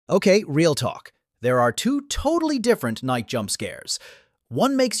Okay, real talk. There are two totally different night jump scares.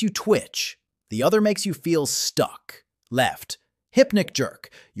 One makes you twitch, the other makes you feel stuck. Left. Hypnic jerk.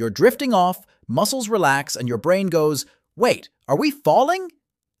 You're drifting off, muscles relax, and your brain goes, wait, are we falling?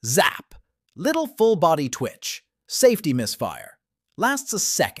 Zap. Little full body twitch. Safety misfire. Lasts a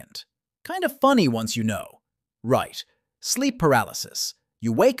second. Kind of funny once you know. Right. Sleep paralysis.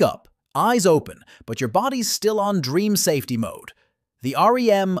 You wake up, eyes open, but your body's still on dream safety mode. The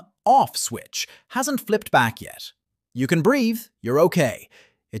REM off switch hasn't flipped back yet. You can breathe, you're okay.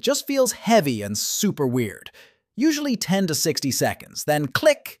 It just feels heavy and super weird. Usually 10 to 60 seconds, then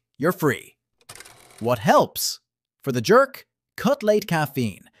click, you're free. What helps? For the jerk, cut late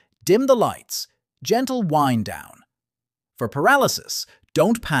caffeine, dim the lights, gentle wind down. For paralysis,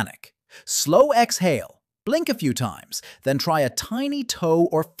 don't panic. Slow exhale, blink a few times, then try a tiny toe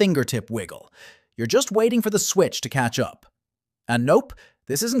or fingertip wiggle. You're just waiting for the switch to catch up. And nope,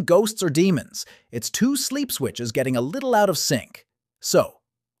 this isn't ghosts or demons. It's two sleep switches getting a little out of sync. So,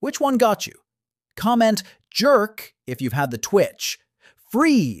 which one got you? Comment jerk if you've had the twitch,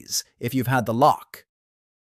 freeze if you've had the lock.